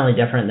fundamentally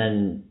different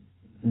than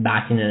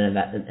backing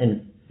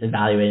and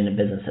evaluating the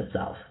business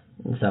itself.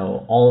 And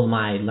so all of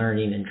my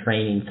learning and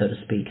training, so to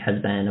speak, has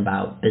been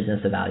about business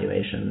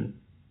evaluation,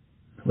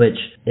 which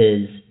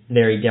is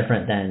very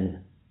different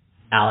than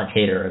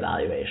allocator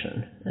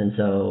evaluation. And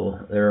so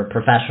there are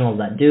professionals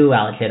that do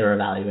allocator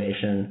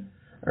evaluation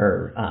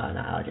or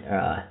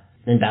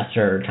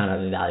investor kind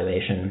of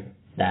evaluation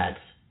that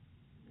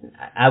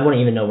I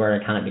wouldn't even know where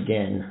to kind of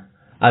begin.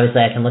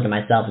 Obviously, I can look at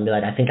myself and be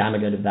like, I think I'm a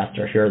good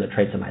investor. Here are the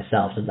traits of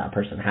myself. Does that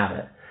person have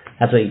it?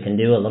 That's what you can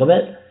do a little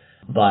bit.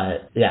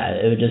 But yeah,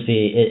 it would just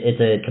be,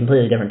 it's a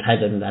completely different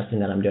type of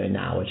investing that I'm doing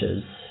now, which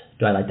is,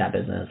 do I like that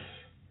business?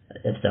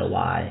 If so,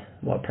 why?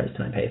 What price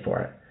can I pay for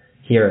it?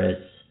 Here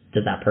it's,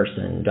 do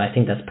I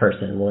think this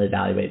person will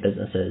evaluate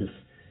businesses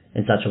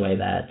in such a way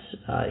that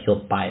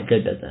he'll buy a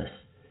good business?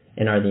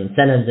 And are the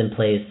incentives in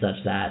place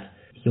such that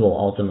he will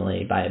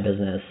ultimately buy a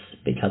business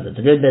because it's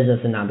a good business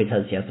and not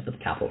because he has to put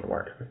the capital to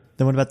work?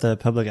 Then what about the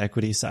public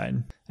equity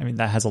side? I mean,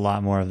 that has a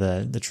lot more of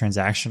the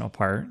transactional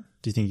part.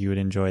 Do you think you would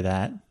enjoy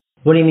that?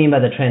 What do you mean by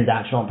the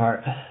transactional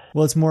part?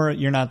 Well, it's more,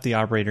 you're not the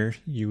operator.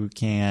 You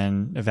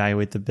can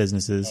evaluate the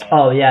businesses.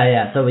 Oh,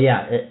 yeah. So,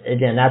 yeah,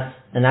 again,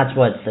 that's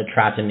what's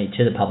attracted me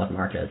to the public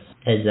markets,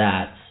 is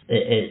that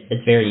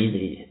it's very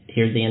easy.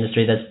 Here's the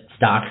industry that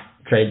stock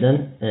trades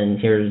in, and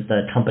here's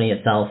the company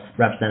itself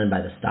represented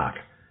by the stock.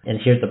 And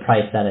here's the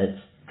price that it's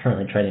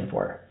currently trading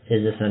for.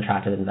 Is this an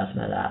attractive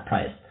investment at that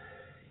price?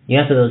 You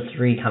answer those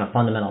three kind of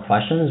fundamental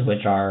questions,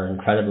 which are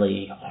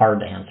incredibly hard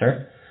to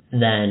answer,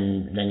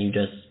 then you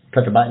just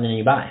click a button and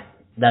you buy.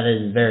 That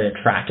is very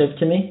attractive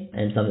to me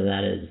and something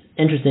that is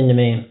interesting to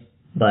me,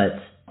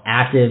 but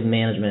active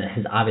management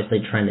has obviously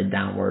trended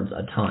downwards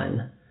a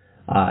ton.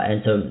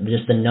 And so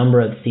just the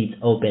number of seats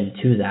open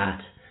to that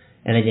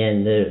And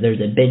again, there's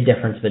a big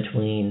difference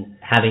between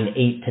having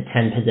 8 to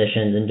 10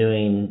 positions and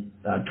doing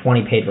a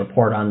 20-page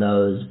report on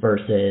those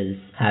versus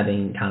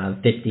having kind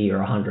of 50 or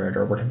 100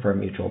 or working for a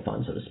mutual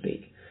fund, so to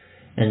speak.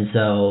 And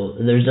so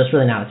there's just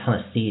really not a ton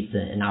of seats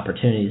and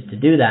opportunities to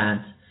do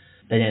that.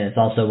 But again, it's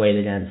also weighed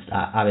against,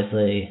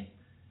 obviously,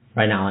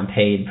 right now I'm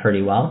paid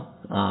pretty well.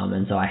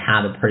 And so I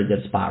have a pretty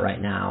good spot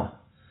right now.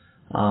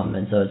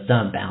 And so it's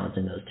done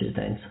balancing those two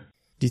things.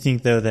 Do you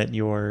think, though, that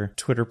your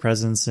Twitter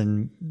presence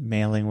and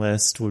mailing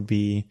list would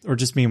be, or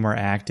just being more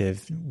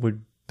active,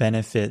 would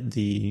benefit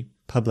the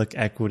public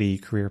equity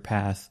career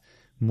path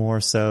more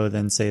so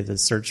than, say, the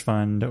search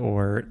fund,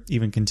 or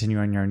even continue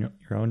on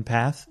your own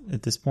path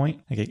at this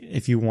point? Like,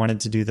 if you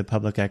wanted to do the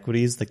public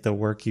equities, like the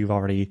work you've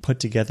already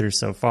put together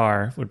so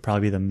far would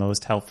probably be the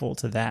most helpful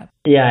to that.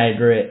 Yeah, I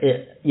agree.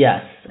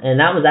 Yes. And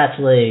that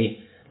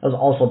was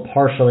also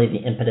partially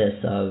the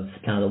impetus of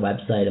kind of the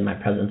website and my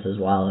presence as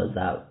well, is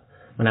that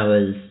when I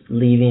was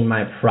leaving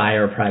my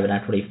prior private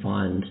equity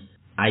fund,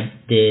 I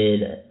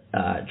did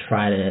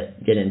try to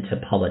get into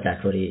public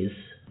equities,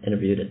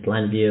 interviewed at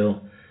Glenview,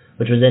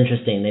 which was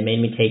interesting. They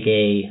made me take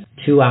a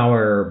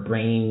 2-hour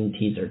brain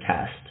teaser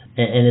test.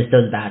 And this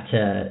goes back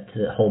to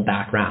the whole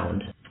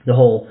background.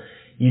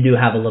 You do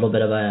have a little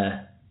bit of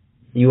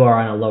you are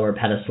on a lower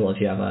pedestal if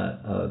you have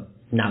a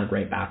not a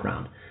great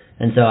background.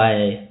 And so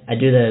I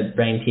do the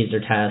brain teaser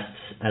test,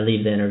 I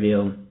leave the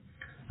interview,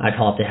 I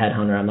call up the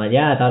headhunter. I'm like,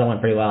 yeah, I thought it went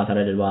pretty well. I thought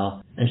I did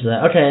well. And she's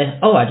like, okay.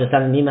 Oh, I just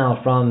got an email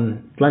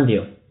from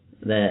Glenview,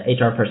 the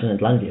HR person at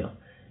Glenview.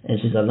 And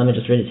she's like, let me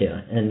just read it to you.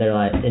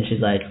 And she's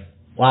like,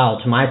 wow,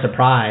 to my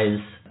surprise,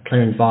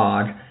 Clarence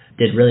Fogg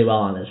did really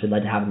well on this. We'd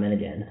like to have him in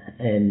again.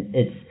 And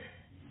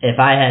if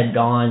I had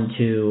gone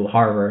to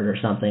Harvard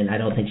or something, I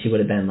don't think she would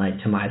have been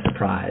like, to my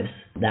surprise.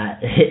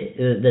 That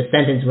the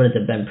sentence wouldn't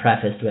have been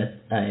prefaced with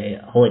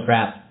a, holy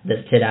crap,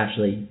 this kid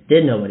actually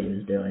did know what he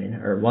was doing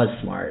or was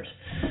smart.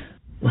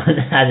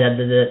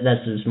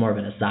 That's just more of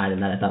an aside,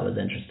 and that I thought was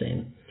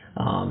interesting.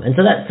 And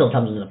so that still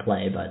comes into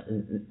play, but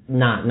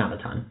not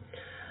a ton.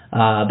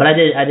 But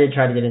I did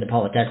try to get into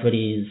public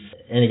equities,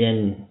 and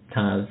again,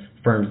 kind of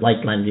firms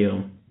like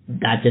Glenview.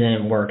 That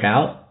didn't work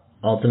out.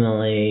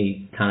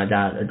 Ultimately, kind of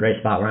got a great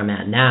spot where I'm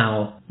at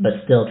now, but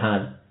still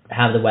kind of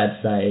have the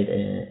website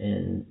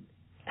and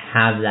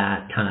have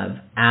that kind of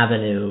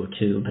avenue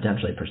to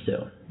potentially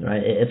pursue,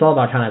 right? It's all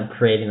about kind of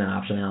creating that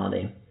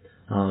optionality.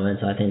 And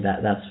so I think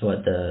that's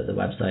what the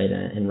website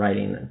and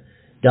writing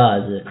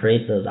does, is it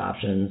creates those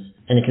options,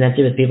 and it connects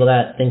you with people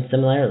that think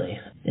similarly.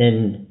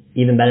 And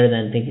even better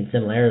than thinking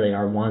similarly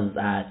are ones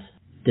that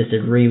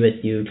disagree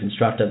with you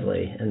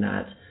constructively, and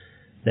that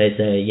they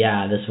say,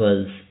 yeah, this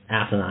was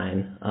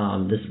asinine,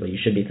 this is what you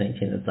should be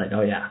thinking. It's like,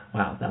 oh yeah,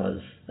 wow, that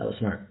was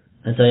smart.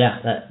 And so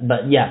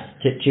but yes,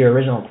 to your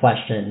original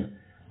question,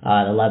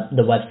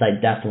 the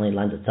website definitely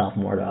lends itself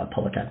more to a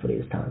public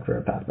equities kind of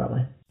career path,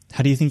 probably.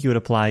 How do you think you would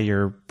apply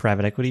your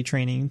private equity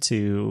training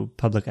to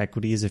public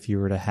equities if you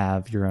were to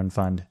have your own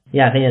fund?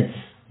 Yeah, I think it's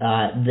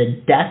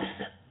the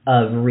depth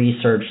of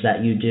research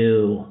that you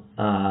do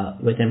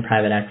within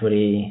private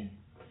equity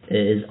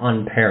is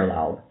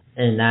unparalleled.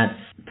 And that's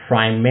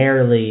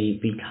primarily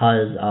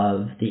because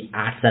of the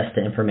access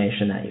to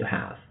information that you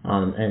have.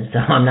 And so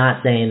I'm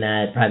not saying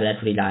that private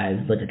equity guys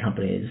look at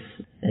companies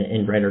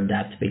in greater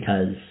depth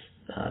because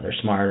they're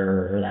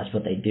smarter or that's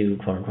what they do,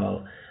 quote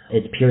unquote.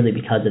 It's purely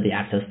because of the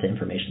access to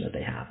information that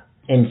they have.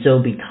 And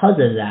so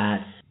because of that,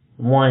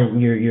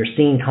 one, you're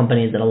seeing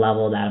companies at a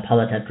level that a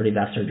public equity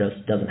investor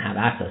just doesn't have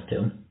access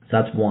to. So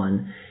that's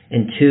one.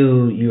 And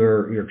two,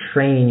 you're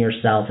training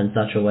yourself in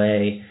such a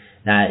way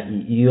that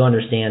you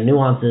understand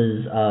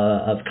nuances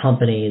of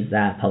companies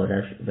that public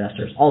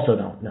investors also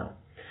don't know.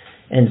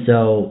 And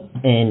so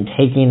in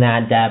taking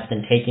that depth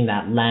and taking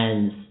that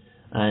lens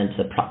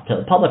to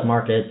the public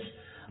markets,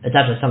 it's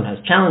actually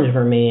sometimes challenging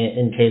for me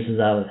in cases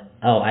of,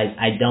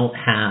 I don't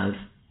have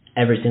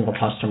every single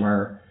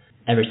customer,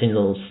 every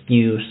single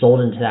SKU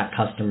sold into that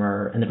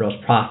customer, and the gross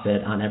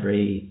profit on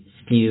every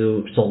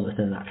SKU sold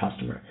within that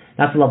customer.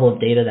 That's the level of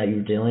data that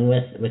you're dealing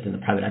with within the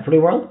private equity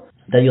world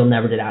that you'll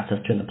never get access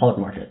to in the public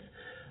markets.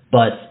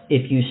 But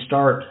if you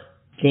start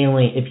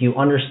scaling, if you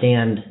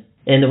understand,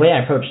 and the way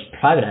I approach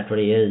private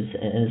equity is,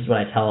 and this is what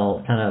I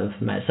tell kind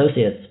of my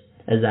associates,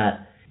 is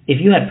that if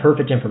you had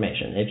perfect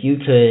information, if you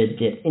could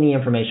get any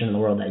information in the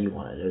world that you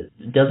wanted,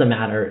 it doesn't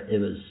matter, it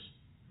was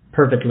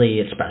perfectly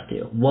expressed to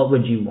you. What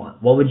would you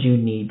want? What would you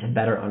need to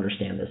better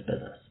understand this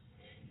business?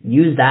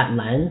 Use that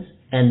lens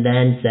and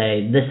then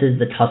say, this is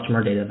the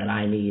customer data that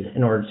I need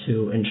in order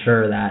to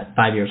ensure that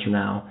 5 years from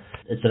now,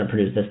 it's going to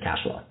produce this cash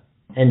flow.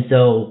 And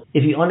so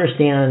if you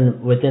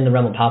understand within the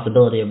realm of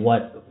possibility of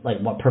what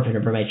perfect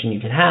information you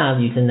can have,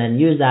 you can then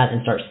use that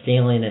and start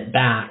scaling it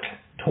back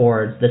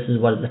towards this is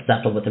what is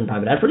acceptable within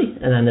private equity,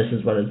 and then this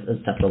is what is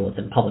acceptable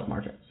within public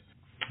markets.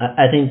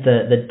 I think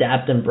the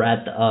depth and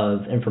breadth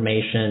of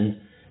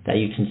information that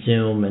you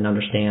consume and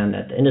understand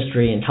at the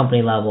industry and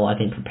company level, I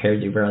think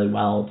prepares you very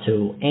well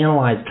to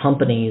analyze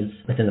companies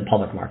within the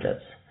public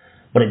markets.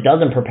 What it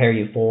doesn't prepare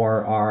you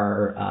for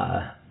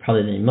are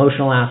probably the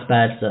emotional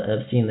aspects of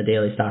seeing the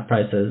daily stock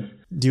prices.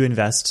 Do you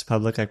invest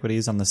public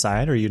equities on the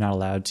side, or are you not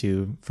allowed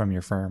to from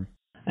your firm?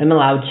 I'm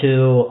allowed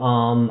to.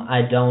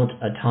 I don't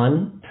a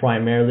ton,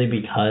 primarily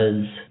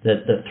because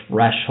the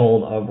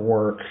threshold of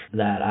work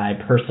that I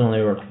personally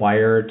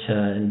require to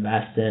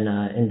invest in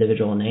an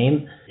individual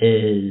name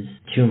is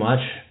too much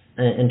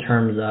in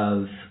terms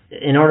of,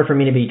 in order for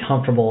me to be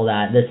comfortable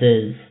that this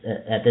is,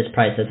 at this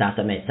price, this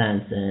asset makes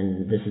sense,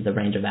 and this is the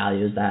range of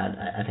values that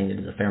I think it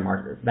is a fair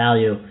market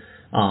value,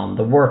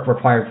 the work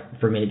required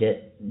for me to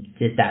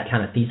get that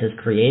kind of thesis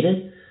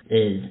created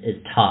is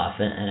tough,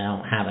 and I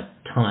don't have a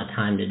ton of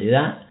time to do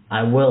that.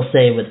 I will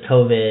say with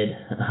COVID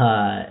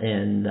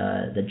and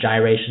the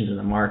gyrations in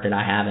the market,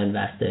 I have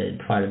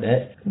invested quite a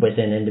bit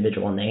within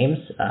individual names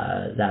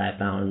that I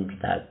found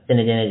that, and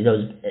again, it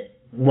goes,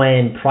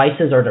 when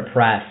prices are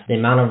depressed, the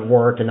amount of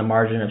work and the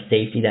margin of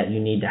safety that you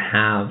need to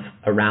have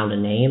around a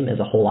name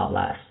is a whole lot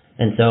less.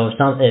 And so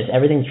if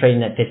everything's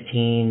trading at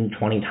 15,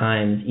 20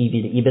 times EV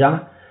to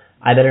EBITDA,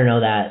 I better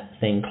know that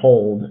thing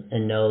cold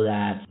and know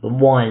that,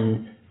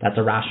 one, that's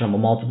a rational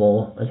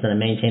multiple. It's going to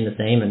maintain the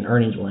same and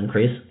earnings will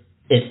increase.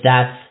 If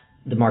that's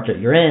the market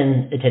you're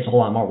in, it takes a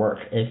whole lot more work.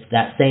 If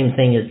that same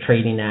thing is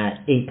trading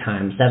at 8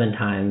 times, 7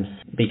 times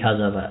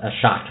because of a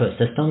shock to a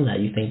system that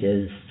you think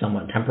is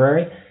somewhat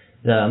temporary,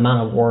 the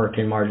amount of work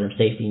and margin of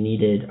safety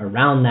needed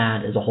around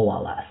that is a whole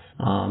lot less.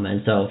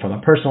 And so from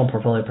a personal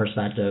portfolio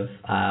perspective,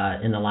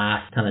 in the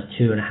last kind of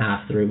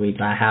 2.5, 3 weeks,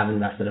 I have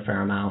invested a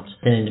fair amount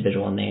in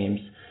individual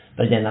names.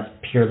 But again, that's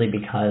purely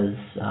because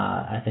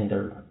I think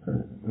the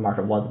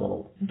market was a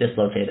little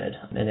dislocated,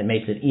 and it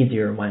makes it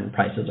easier when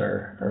prices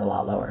are a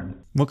lot lower.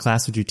 What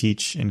class would you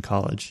teach in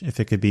college? If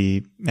it could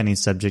be any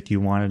subject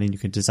you wanted and you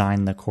could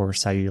design the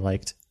course how you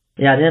liked?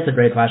 Yeah, I think that's a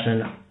great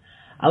question.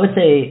 I would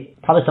say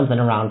probably something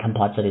around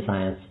complexity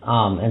science.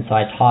 And so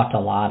I talked a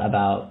lot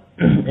about,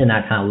 in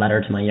that kind of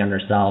letter to my younger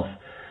self,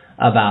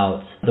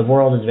 about the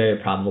world is very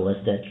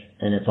probabilistic,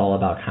 and it's all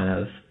about kind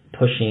of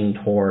pushing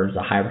towards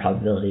a higher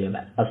probability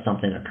of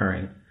something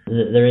occurring.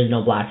 There is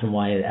no black and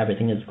white.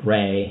 Everything is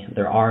gray.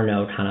 There are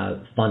no kind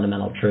of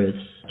fundamental truths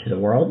to the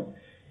world.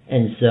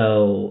 And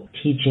so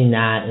teaching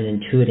that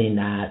and intuiting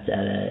that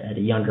at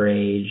a younger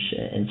age,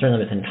 and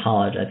certainly within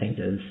college, I think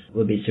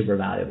would be super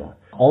valuable.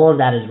 All of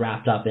that is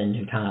wrapped up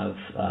into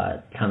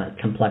kind of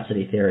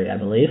complexity theory, I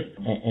believe.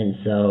 And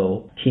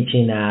so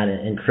teaching that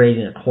and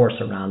creating a course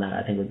around that,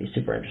 I think would be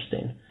super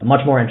interesting.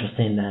 Much more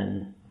interesting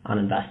than on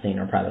investing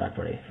or private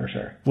equity, for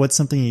sure. What's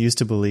something you used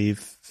to believe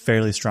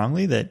fairly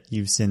strongly that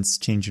you've since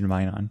changed your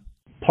mind on?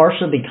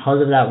 Partially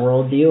because of that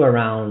worldview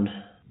around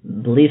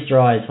beliefs are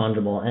always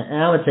fungible.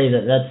 And I would say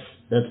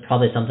that's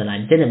probably something I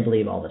didn't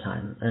believe all the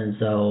time. And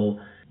so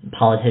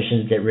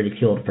politicians get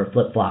ridiculed for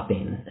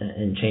flip-flopping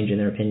and changing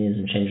their opinions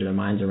and changing their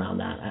minds around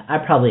that. I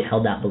probably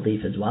held that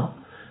belief as well,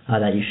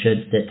 that you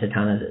should stick to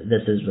kind of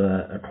this is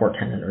a core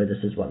tenet or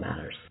this is what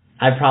matters.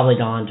 I've probably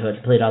gone to a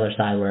complete other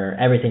side where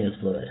everything is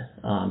fluid.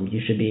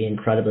 You should be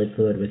incredibly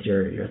fluid with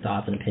your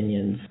thoughts and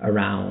opinions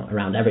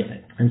around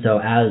everything. And so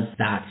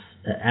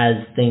as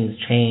things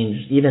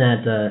change, even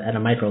at a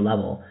micro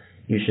level,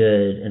 you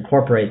should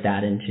incorporate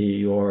that into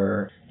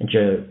your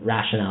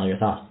rationale, your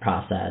thought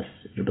process,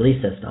 your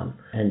belief system.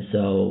 And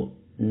so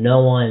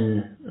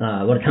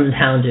what it comes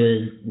down to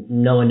is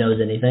no one knows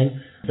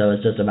anything. So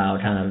it's just about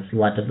kind of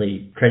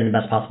selectively creating the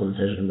best possible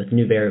decision with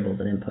new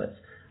variables and inputs.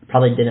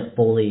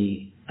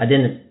 I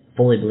didn't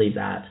fully believe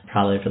that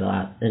probably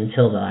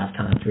until the last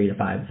kind of 3 to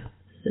 5,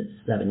 6,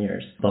 7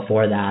 years.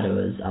 Before that,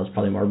 I was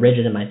probably more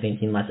rigid in my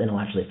thinking, less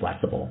intellectually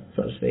flexible,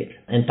 so to speak,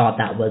 and thought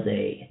that was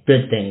a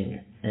good thing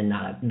and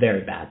not a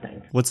very bad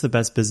thing. What's the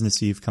best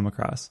business you've come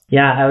across?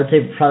 Yeah, I would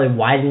say probably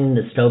widening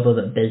the scope of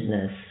a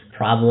business,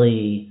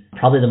 probably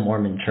the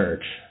Mormon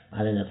Church.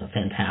 I think that's a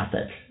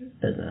fantastic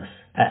business.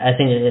 I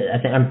think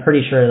I'm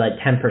pretty sure like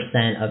 10%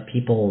 of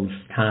people's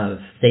kind of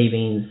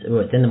savings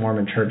within the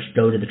Mormon Church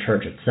go to the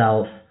church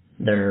itself.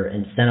 They're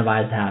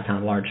incentivized to have kind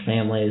of large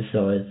families,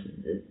 so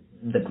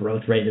the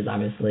growth rate is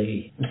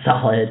obviously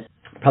solid.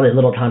 Probably a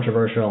little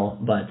controversial,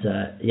 but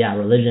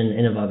religion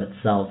in and of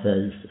itself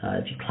is,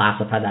 if you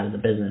classify that as a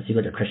business, you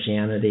look at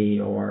Christianity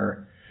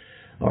or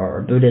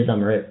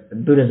Buddhism,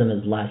 Buddhism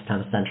is less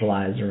kind of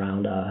centralized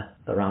around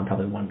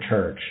probably one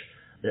church.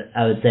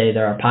 I would say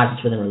there are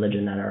pockets within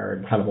religion that are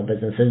incredible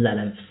businesses that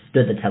have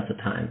stood the test of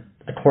time.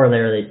 A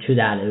corollary to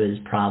that, it was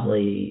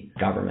probably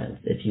government.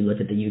 If you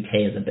look at the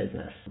UK as a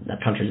business, that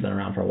country's been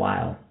around for a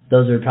while.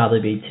 Those would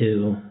probably be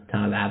two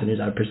kind of avenues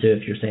I would pursue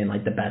if you're saying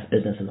like the best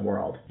business in the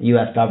world.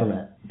 U.S.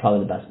 government,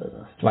 probably the best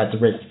business. That's why it's a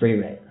risk-free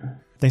rate.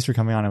 Thanks for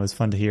coming on. It was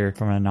fun to hear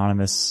from an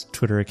anonymous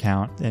Twitter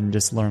account and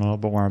just learn a little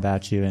bit more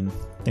about you. And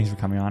thanks for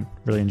coming on.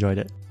 Really enjoyed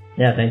it.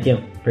 Yeah, thank you.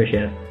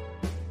 Appreciate it.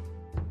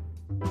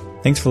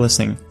 Thanks for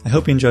listening. I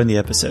hope you enjoyed the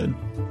episode.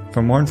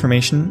 For more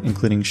information,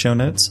 including show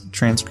notes,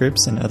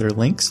 transcripts, and other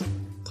links,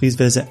 please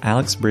visit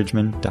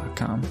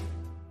alexbridgman.com.